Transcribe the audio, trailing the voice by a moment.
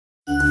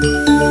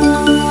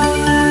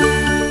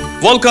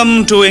Welcome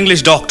to English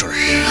doctor.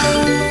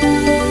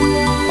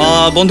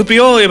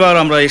 বন্ধুপ্রিয়, এবার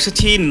আমরা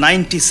এসেছি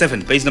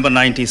 97, পেজ নাম্বার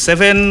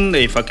 97।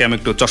 এই ফাঁকে আমি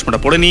একটু চশমাটা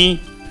পড়ে নিই,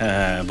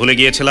 ভুলে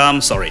গিয়েছিলাম,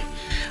 সরি।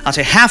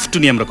 আচ্ছা, হ্যাভ টু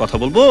নিয়ে আমরা কথা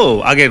বলবো।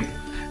 আগের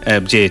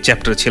যে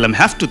চ্যাপ্টারে ছিলাম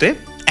হ্যাভ টুতে,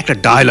 একটা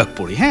ডায়লগ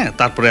পড়ি, হ্যাঁ,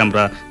 তারপরে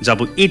আমরা যাব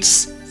ইটস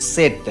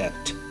সেড দ্যাট,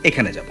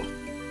 এখানে যাব।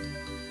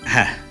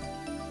 হ্যাঁ,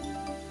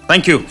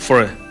 thank you for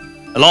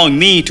allowing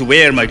me to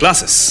wear my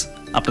glasses।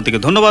 আপনাদেরকে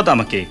ধন্যবাদ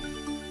আমাকে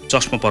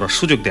চশমা পরার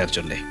সুযোগ দেওয়ার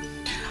জন্যে।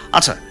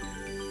 আচ্ছা,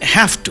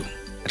 হ্যাভ টু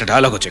একটা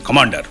ডায়লগ হচ্ছে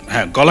কমান্ডার,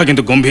 হ্যাঁ, গলা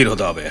কিন্তু গম্ভীর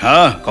হতে হবে।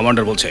 হ্যাঁ,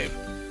 কমান্ডার বলছে,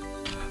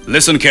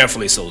 লিসেন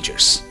কেয়ারফুলি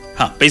সোলজার্স।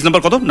 হ্যাঁ, পেজ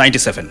নাম্বার কত?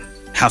 97,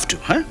 হ্যাভ টু।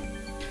 হ্যাঁ,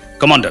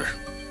 commander,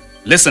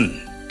 listen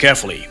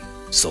carefully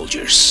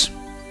soldiers,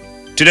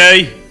 today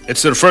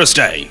it's your first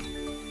day.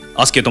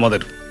 আজকে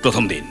তোমাদের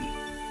প্রথম দিন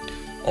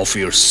অফ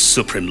ইউর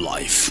সুপ্রিম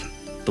লাইফ,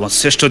 তোমার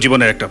শ্রেষ্ঠ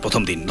জীবনের একটা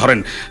প্রথম দিন। ধরেন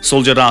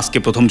সোলজাররা আজকে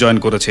প্রথম জয়েন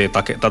করেছে,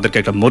 তাদেরকে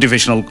একটা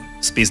মোটিভেশনাল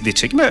স্পিচ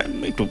দিচ্ছে, কিংবা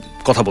একটু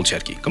কথা বলছে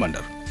আর কি।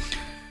 Commander,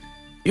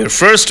 your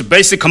first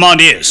basic command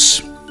is,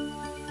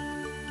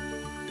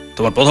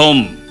 তোমার প্রথম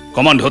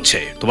কমান্ড হচ্ছে,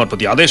 তোমার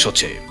প্রতি আদেশ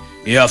হচ্ছে,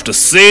 you have to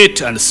seat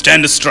and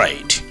stand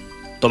straight.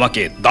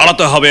 তোমাকে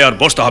দাঁড়াতে হবে আর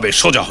বসতে হবে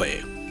সোজা হয়ে,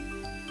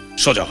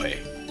 সোজা হয়ে।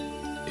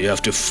 You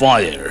have to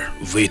fire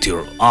with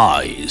your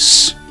eyes,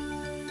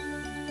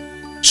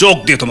 চোখ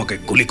দিয়ে তোমাকে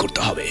গুলি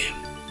করতে হবে।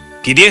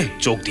 কি দিয়ে?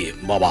 চোখ দিয়ে।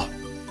 বাবা,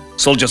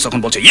 সোলজার তখন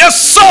বলছে ইয়েস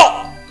স্যার,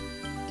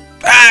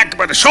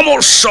 একবারে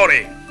সমস্বরে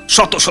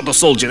শত শত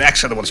সোলজার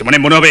একসাথে বলছে, মানে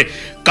মনে হবে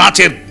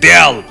কাচের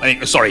দেয়াল,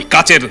 সরি,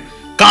 কাচের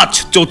কাচ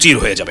চৌচির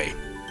হয়ে যাবে।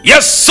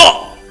 Yes sir.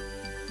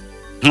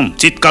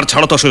 চিৎকার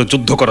ছাড়া তো আসলে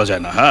যুদ্ধ করা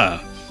যায় না। হ্যাঁ,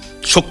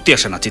 শক্তি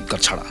আসে না চিৎকার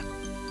ছাড়া।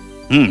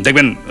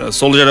 দেখবেন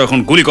সোলজার যখন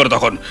গুলি করে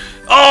তখন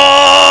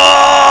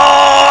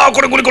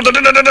করে গুলি করতে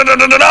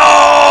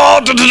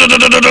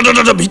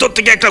ভিতর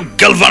থেকে একটা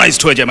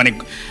গ্যালভানাইজড হয়ে যায়, মানে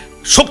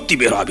শক্তি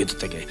বের হয় ভিতর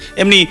থেকে।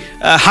 এমনি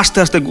হাসতে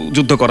হাসতে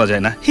যুদ্ধ করা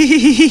যায় না, হি হি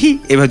হি হি,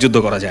 এভাবে যুদ্ধ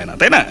করা যায় না,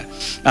 তাই না?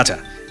 আচ্ছা,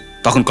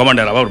 তখন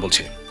কমান্ডার আবার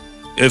বলছে,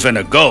 if a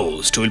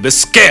ghost will be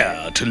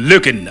scared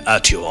looking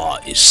at your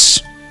eyes,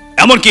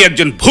 এমনকি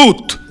একজন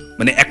ভূত,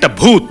 মানে একটা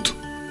ভূত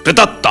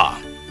প্রেতাত্মা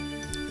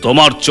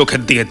তোমার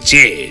চোখের দিকে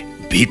চেয়ে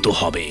ভীত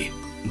হবে,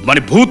 মানে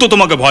ভূতও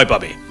তোমাকে ভয়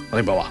পাবে।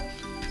 আরে বাবা,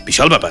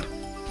 বিশাল ব্যাপার।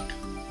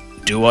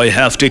 Do I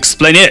have to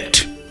explain it?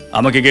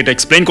 আমাকে কি এটা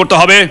এক্সপ্লেইন করতে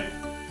হবে?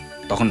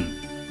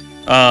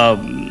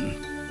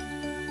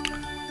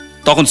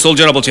 তখন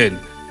সোলজাররা বলছেন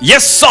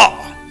ইয়েস স্যার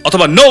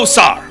অথবা নো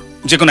স্যার,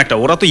 যে কোনো একটা।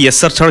 ওরা তো ইয়েস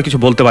স্যার ছাড়া কিছু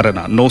বলতে পারে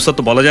না, নো স্যার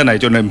তো বলা যায় না,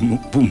 এই জন্য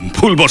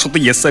ভুলবশত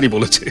ইয়েস স্যারই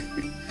বলেছে।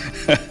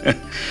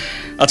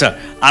 আচ্ছা,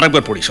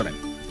 আরেকবার পড়ি, শোনেন।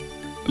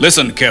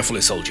 Listen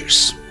carefully soldiers,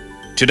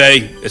 today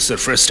it's the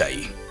first day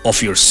of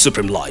your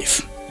supreme life.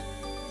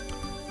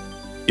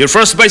 Your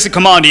first basic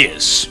command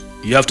is,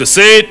 you have to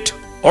seat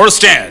or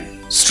stand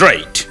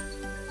straight.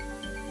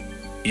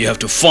 You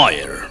have to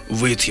fire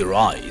with your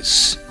eyes.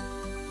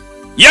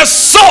 Yes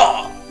sir.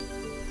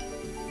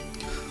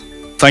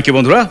 Thank you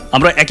বন্ধুরা,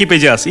 আমরা একই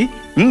পেজে আছি,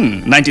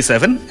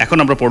 97। এখন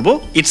আমরা পড়বো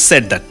it's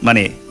said that,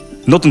 মানে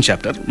নতুন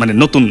চ্যাপ্টার, মানে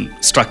নতুন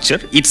structure.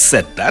 It's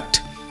said that,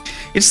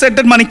 it's said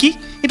that মানে কি?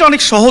 এটা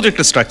অনেক সহজ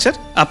একটা স্ট্রাকচার।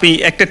 আপনি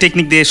একটা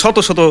টেকনিক দিয়ে শত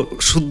শত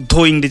শুদ্ধ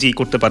ইংরেজি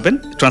করতে পারবেন,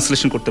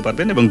 ট্রান্সলেশন করতে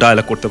পারবেন এবং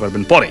ডায়ালগ করতে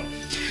পারবেন পরে।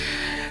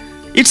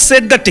 ইটস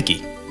সেড দ্যাটটা কি?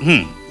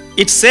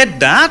 ইটস সেড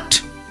দ্যাট,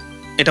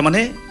 এটা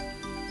মানে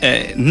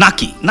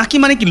নাকি। নাকি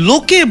মানে কি?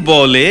 লোকে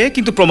বলে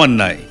কিন্তু প্রমাণ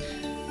নাই।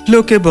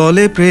 লোকে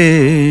বলে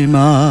প্রেম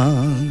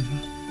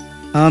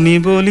আমি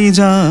বলি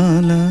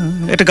জ্বালা,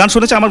 এটা গান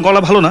শুনেছে, আমার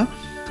গলা ভালো না।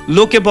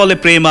 লোকে বলে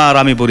প্রেম আর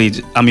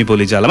আমি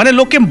বলি জ্বালা, মানে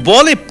লোকে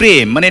বলে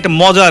প্রেম, মানে এটা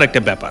মজার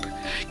একটা ব্যাপার,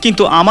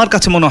 কিন্তু আমার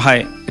কাছে মনে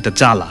হয় এটা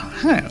জ্বালা।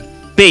 হ্যাঁ,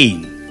 পেইন,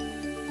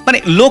 মানে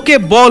লোকে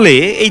বলে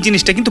এই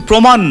জিনিসটা কিন্তু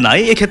প্রমাণ নাই।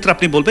 এক্ষেত্রে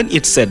আপনি বলবেন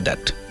ইটস সেড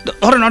দ্যাট।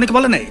 ধরেন অনেকে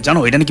বলে নাই, জানো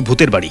এটা নাকি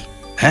ভূতের বাড়ি।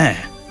 হ্যাঁ,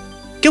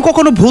 কেউ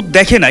কখনো ভূত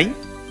দেখে নাই,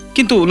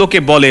 কিন্তু লোকে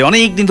বলে,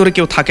 অনেক দিন ধরে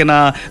কেউ থাকে না,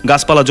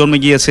 গাছপালা জন্মে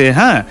গিয়েছে,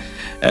 হ্যাঁ,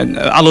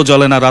 আলো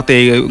জ্বলে না রাতে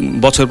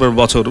বছর পর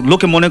বছর,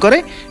 লোকে মনে করে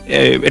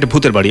এটা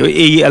ভূতের বাড়ি,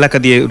 এই এলাকা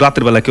দিয়ে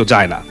রাতের বেলা কেউ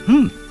যায় না।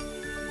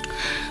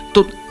 তো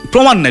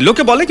প্রমাণ নেই,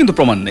 লোকে বলে কিন্তু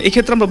প্রমাণ নেই। এই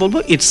ক্ষেত্রে আমরা বলবো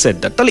ইটস সেড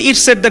দ্যাট। তাহলে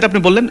ইটস সেড দ্যাট আপনি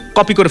বললেন,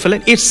 কপি করে ফেলেন,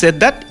 it's said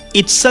that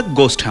it's a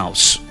ghost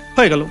house,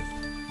 হয়ে গেল।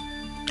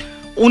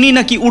 উনি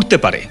নাকি উঠতে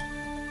পারে,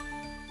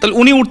 তাহলে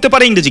উনি উঠতে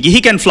পারে ইংরেজি কি?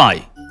 হি ক্যান ফ্লাই,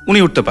 উনি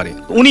উঠতে পারে।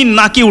 উনি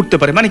নাকি উঠতে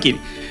পারে মানে কি?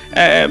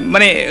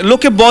 মানে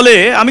লোকে বলে,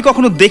 আমি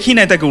কখনো দেখি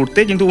নাই তাকে উঠতে,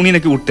 কিন্তু উনি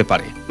নাকি উঠতে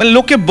পারে, মানে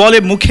লোকে বলে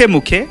মুখে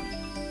মুখে,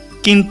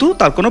 কিন্তু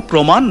তার কোনো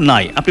প্রমাণ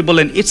নাই। আপনি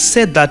বললেন it's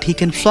said that he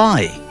can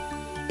fly,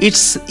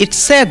 it's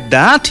said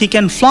that he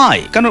can fly,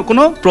 কারণ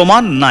কোনো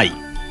প্রমাণ নাই।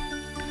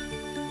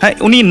 হ্যাঁ,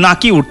 উনি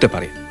নাকি উঠতে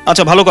পারে।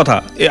 আচ্ছা, ভালো কথা,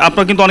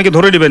 আপনারা কিন্তু অনেকে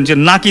ধরে নেবেন যে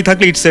নাকি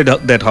থাকলে ইটস সেড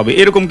দ্যাট হবে,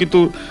 এরকম কিন্তু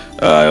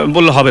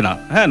বললে হবে না।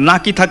 হ্যাঁ,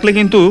 নাকি থাকলে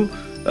কিন্তু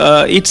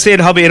ইটস সেড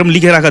হবে, এরকম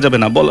লিখে রাখা যাবে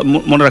না,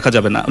 মনে রাখা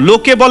যাবে না।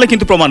 লোকে বলে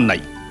কিন্তু প্রমাণ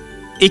নাই,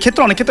 এই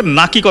ক্ষেত্রে অনেক ক্ষেত্রে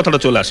নাকি কথাটা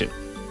চলে আসে।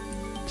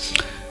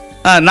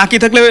 নাকি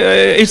থাকলে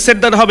ইটস সেড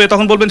দ্যাট হবে,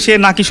 তখন বলবেন সে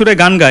নাকি সুরে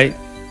গান গায়,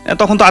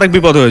 তখন তো আরেক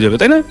বিপদ হয়ে যাবে,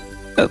 তাই না?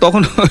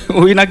 তখন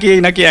ওই নাকি এই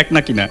নাকি এক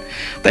নাকি না,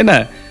 তাই না?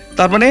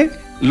 তার মানে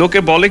লোকে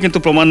বলে কিন্তু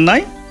প্রমাণ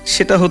নাই,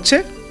 সেটা হচ্ছে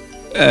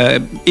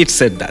ইটস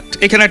সেড দ্যাট।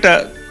 এখানে একটা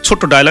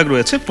ছোট্ট ডায়লগ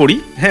রয়েছে, পড়ি,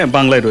 হ্যাঁ,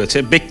 বাংলায় রয়েছে।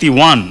 ব্যক্তি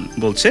 1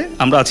 বলছে,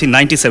 আমরা আছি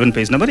 97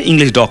 পেজ নাম্বার,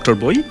 ইংলিশ ডক্টর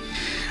বই।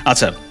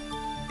 আচ্ছা,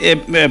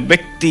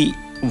 ব্যক্তি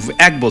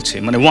 1 বলছে,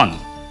 মানে 1,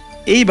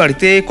 এই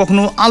বাড়িতে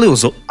কখনো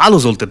আলো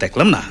জ্বলতে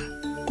দেখলাম না,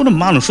 কোনো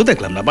মানুষও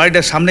দেখলাম না,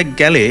 বাড়িটার সামনে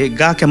গেলে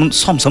গা কেমন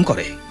সমসম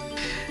করে,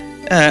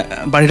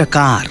 বাড়িটা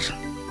কার?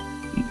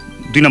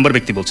 2 নম্বর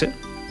ব্যক্তি বলছে,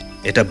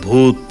 এটা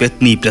ভূত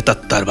পেতনি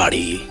প্রেতাত্মার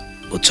বাড়ি,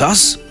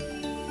 বুঝছস?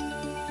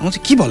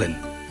 কি বলেন?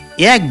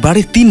 এক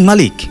বাড়ির 3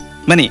 মালিক,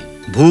 মানে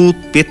ভূত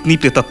পেতনি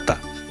প্রেতাত্মা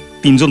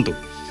 3 জন। তো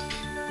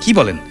কি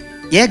বলেন,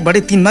 এক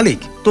বাড়ির 3 মালিক?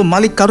 তো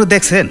মালিক কারো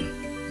দেখছেন?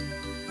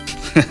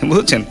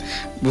 বুঝছেন,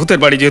 ভূতের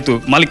বাড়ি যেহেতু,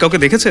 মালিক কাউকে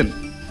দেখেছেন?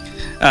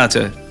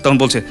 আচ্ছা, তখন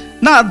বলছে,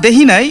 না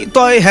দেখি নাই, তো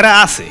হেরা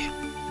আছে।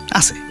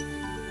 আছে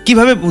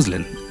কিভাবে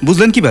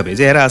বুঝলেন কিভাবে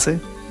যে এরা আছে?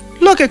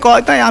 লোকে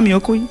কয়, তাই আমিও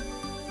কই।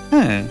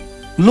 হ্যাঁ,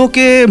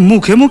 লোকে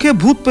মুখে মুখে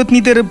ভূত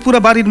পেতনিদের পুরো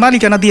বাড়ির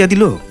মালিকানা দিয়ে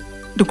দিল,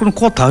 এটা কোনো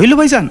কথা হইল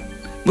ভাইজান?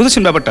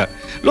 বুঝেছেন ব্যাপারটা?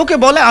 লোকে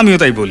বলে, আমিও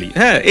তাই বলি।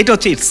 হ্যাঁ, এটা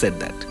হচ্ছে ইটস সেড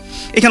দ্যাট।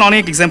 এখানে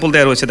অনেক এক্সাম্পল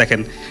দেওয়া রয়েছে,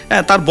 দেখেন।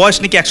 হ্যাঁ, তার বয়স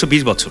নাকি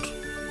 120 বছর।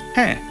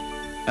 হ্যাঁ,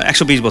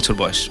 120 বছর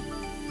বয়স।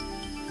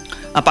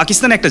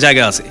 পাকিস্তানে একটা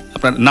জায়গা আছে,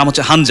 আপনার নাম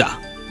হচ্ছে হানজা।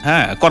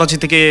 হ্যাঁ, করাচি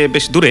থেকে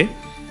বেশ দূরে।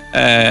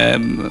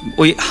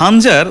 ওই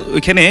হানজার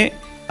ওইখানে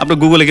আপনার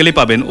গুগলে গেলেই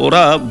পাবেন,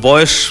 ওরা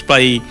বয়স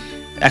প্রায়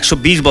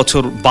 120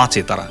 বছর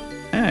বাঁচে তারা।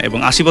 হ্যাঁ, এবং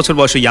 80 বছর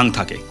বয়সে ইয়াং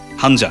থাকে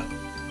হানজা।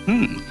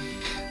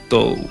 তো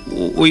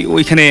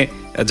ওইখানে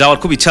যাওয়ার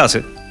খুব ইচ্ছা আছে।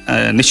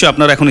 নিশ্চয়ই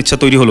আপনার এখন ইচ্ছা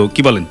তৈরি হলো,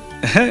 কি বলেন?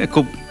 হ্যাঁ,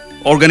 খুব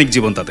অর্গানিক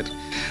জীবন তাদের।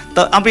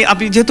 তা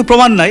আপনি যেহেতু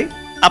প্রমাণ নাই,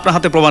 আপনার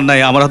হাতে প্রমাণ নাই,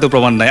 আমার হাতে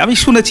প্রমাণ নাই, আমি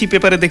শুনেছি,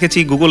 পেপারে দেখেছি,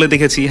 গুগলে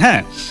দেখেছি। হ্যাঁ,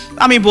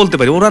 আমি বলতে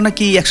পারি ওরা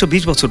নাকি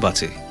 120 বছর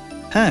বাঁচে।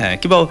 হ্যাঁ,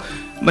 কিংবা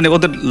মানে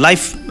ওদের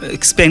লাইফ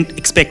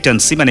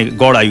এক্সপেক্টেন্সি, মানে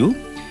গড় আয়ু,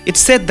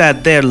 it's said that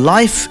their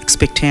life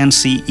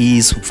expectancy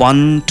is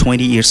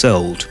 120 years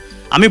old।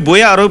 আমি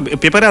বইয়ে আরও,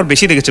 পেপারে আরও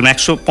বেশি দেখেছিলাম,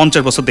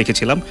 150 বছর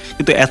দেখেছিলাম,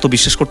 কিন্তু এত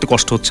বিশ্বাস করতে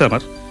কষ্ট হচ্ছে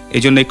আমার,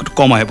 এই জন্য একটু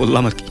কমায়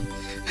বললাম আর কি।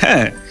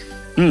 হ্যাঁ,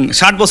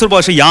 60 বছর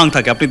বয়সে ইয়াং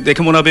থাকে, আপনি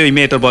দেখে মনে হবে এই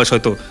মেয়েটার বয়স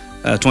হয়তো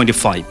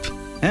 25।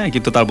 হ্যাঁ,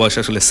 কিন্তু তার বয়স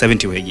আসলে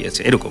 70 হয়ে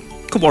গিয়েছে। এরকম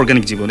খুব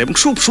অর্গানিক জীবন এবং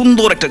খুব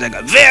সুন্দর একটা জায়গা,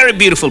 ভেরি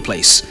বিউটিফুল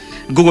প্লেস।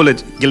 গুগলে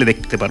গেলে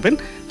দেখতে পারবেন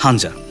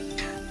হানজা।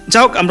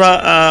 যাই হোক, আমরা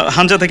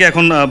হানজা থেকে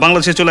এখন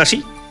বাংলাদেশে চলে আসি।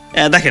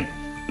 দেখেন,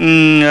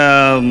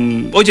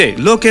 ওই যে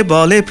লোকে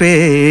বলে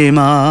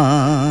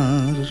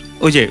প্রেমার,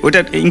 ওই যে ওইটা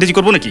ইংরেজি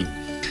করবো নাকি?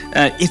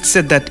 It's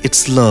said that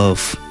it's love,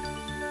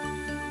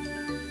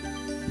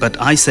 but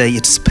I say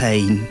it's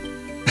pain.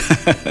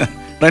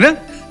 তাই না?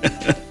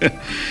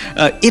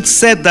 It's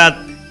said that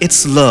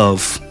it's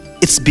love,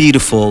 it's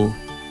beautiful,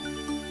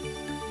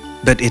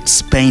 but it's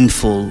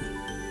painful।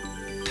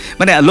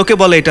 মানে লোকে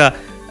বলে এটা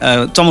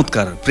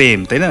চমৎকার প্রেম,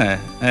 তাই না?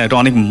 এটা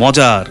অনেক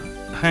মজার।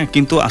 হ্যাঁ,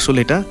 কিন্তু আসলে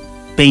এটা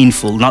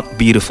পেইনফুল, নট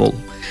বিউটিফুল।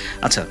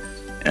 আচ্ছা,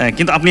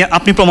 কিন্তু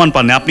আপনি প্রমাণ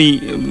পাননি, আপনি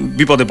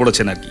বিপদে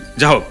পড়েছেন আর কি।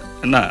 যা হোক,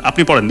 না,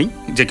 আপনি পড়েননি,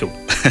 যে কেউ।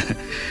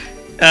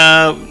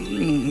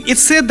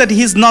 It's said that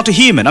he is not a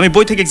human. আমি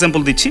বই থেকে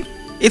এক্সাম্পল দিচ্ছি।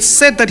 It's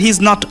said that he is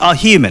not a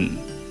human,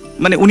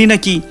 মানে উনি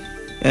নাকি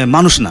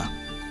মানুষ না,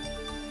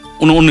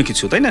 অন্য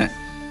কিছু, তাই না?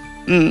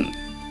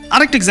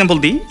 আরেকটা এক্সাম্পল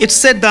দিই। It's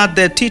said that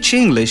they teach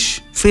English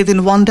within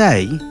 1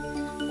 day।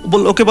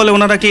 ওকে বলে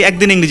ওনারা কি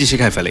একদিন ইংরেজি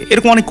শেখায় ফেলে।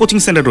 এরকম অনেক কোচিং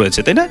সেন্টার রয়েছে,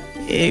 তাই না?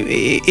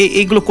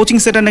 এইগুলো কোচিং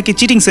সেন্টার নাকি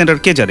চিটিং সেন্টার,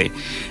 কে জানে?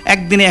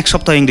 একদিনে 1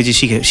 সপ্তাহ ইংরেজি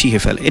শিখে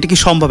ফেলে। এটা কি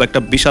সম্ভব? একটা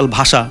বিশাল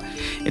ভাষা,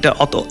 এটা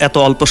এত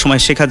অল্প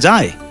সময় শেখা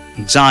যায়?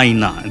 যায়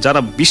না। যারা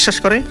বিশ্বাস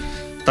করে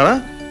তারা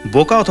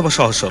বোকা অথবা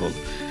সহজ সরল।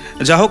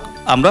 যা হোক,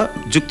 আমরা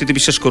যুক্তিতে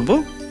বিশ্বাস করব।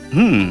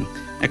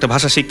 একটা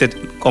ভাষা শিখতে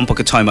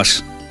কমপক্ষে 6 মাস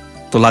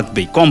তো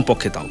লাগবেই,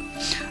 কমপক্ষে তাও।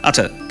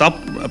 আচ্ছা, তা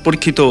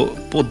পরীক্ষিত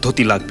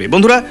পদ্ধতি লাগবে।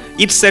 বন্ধুরা,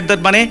 ইটস সেড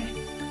দ্যাট মানে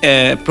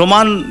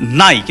প্রমাণ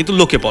নাই, কিন্তু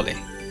লোকে বলে।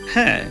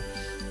 হ্যাঁ,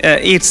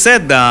 it's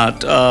said that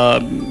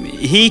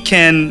he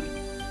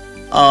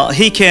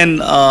can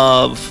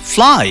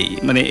fly,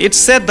 মানে it's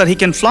said that he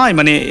can fly,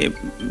 মানে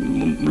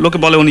লোকে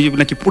বলে উনি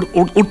নাকি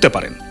উঠতে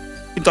পারেন,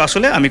 কিন্তু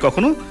আসলে আমি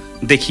কখনো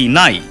দেখি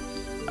নাই।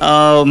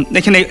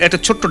 এখানে একটা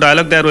ছোট্ট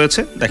ডায়লগ দেওয়া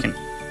রয়েছে, দেখেন।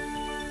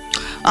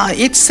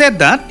 It said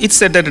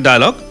that a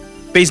dialogue,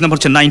 page number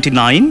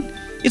 99,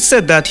 it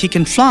said that he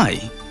can fly.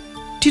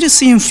 Did you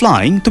see him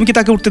flying? তুমি কি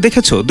তাকে উঠতে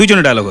দেখেছো? 2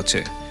 জনের ডায়লগ হচ্ছে।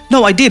 No,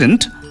 I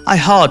didn't. I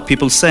heard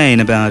people saying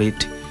about it.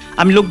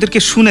 আমি লোকদেরকে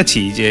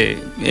শুনেছি যে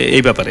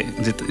এই ব্যাপারে,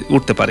 যে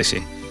উঠতে পারে সে।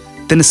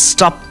 Then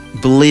stop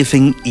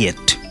believing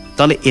it.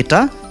 তাহলে এটা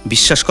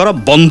বিশ্বাস করা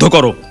বন্ধ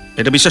করো।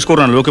 এটা বিশ্বাস করো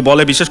না, লোকে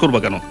বলে বিশ্বাস করবা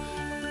কেন?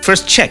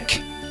 First check,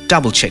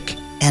 double check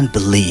and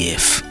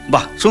believe.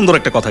 বাহ, সুন্দর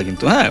একটা কথা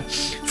কিন্তু। হ্যাঁ,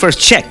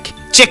 ফার্স্ট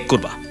চেক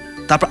করবা,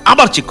 তারপর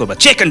আবার চেক করবা,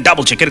 চেক অ্যান্ড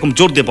ডাবল চেক, এরকম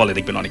জোর দিয়ে বলে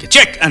দেখবেন অনেকে।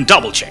 চেক অ্যান্ড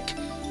ডাবল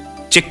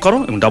চেক করো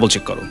এবং ডাবল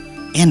চেক করো,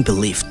 এন্ড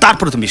বিলিভ,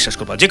 তারপরে তুমি বিশ্বাস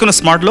করবা। যে কোনো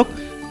স্মার্ট লোক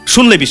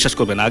শুনলে বিশ্বাস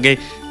করবে না, আগে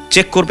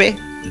চেক করবে,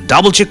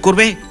 ডাবল চেক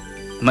করবে,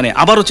 মানে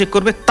আবারও চেক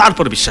করবে,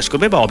 তারপরে বিশ্বাস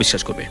করবে বা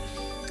অবিশ্বাস করবে।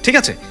 ঠিক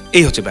আছে,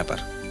 এই হচ্ছে ব্যাপার।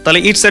 তাহলে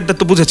ইটস সেড দ্যাট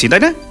তো বুঝেছি,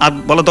 তাই না? আর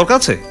বলা দরকার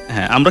আছে?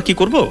 হ্যাঁ, আমরা কি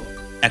করব?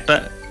 একটা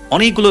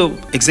অনেকগুলো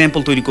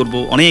এক্সাম্পল তৈরি করব,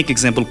 অনেক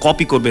এক্সাম্পল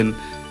কপি করবেন।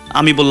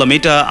 আমি বললাম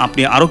এটা,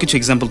 আপনি আরও কিছু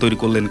এক্সাম্পল তৈরি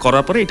করলেন,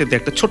 করার পরে এটাতে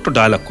একটা ছোট্ট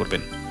ডায়ালগ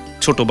করবেন,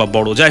 ছোট বা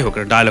বড় যাই হোক,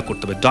 ডায়ালগ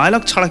করতে হবে।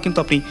 ডায়ালগ ছাড়া কিন্তু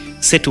আপনি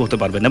সেট হতে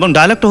পারবেন, এবং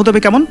ডায়ালগটা হতে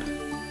হবে কেমন?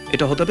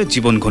 এটা হতে হবে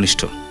জীবন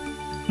ঘনিষ্ঠ।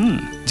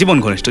 জীবন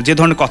ঘনিষ্ঠ, যে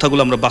ধরনের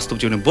কথাগুলো আমরা বাস্তব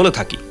জীবনে বলে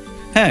থাকি।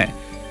 হ্যাঁ,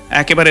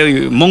 একেবারে ওই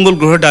মঙ্গল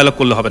গ্রহের ডায়ালগ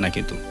করলে হবে না,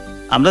 কিন্তু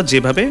আমরা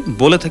যেভাবে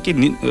বলে থাকি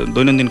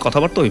দৈনন্দিন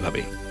কথাবার্তা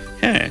ওইভাবে।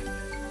 হ্যাঁ,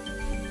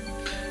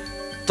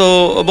 তো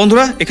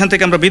বন্ধুরা, এখান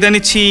থেকে আমরা বিদায়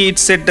নিচ্ছি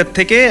ইটস সেড দ্যাট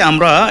থেকে।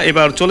 আমরা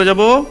এবার চলে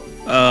যাব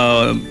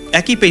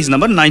একই page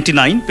number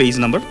 99, page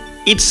number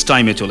it's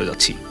টাইমে চলে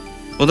যাচ্ছি।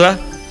 বন্ধুরা,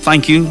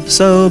 থ্যাংক ইউ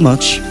সো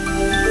মাচ।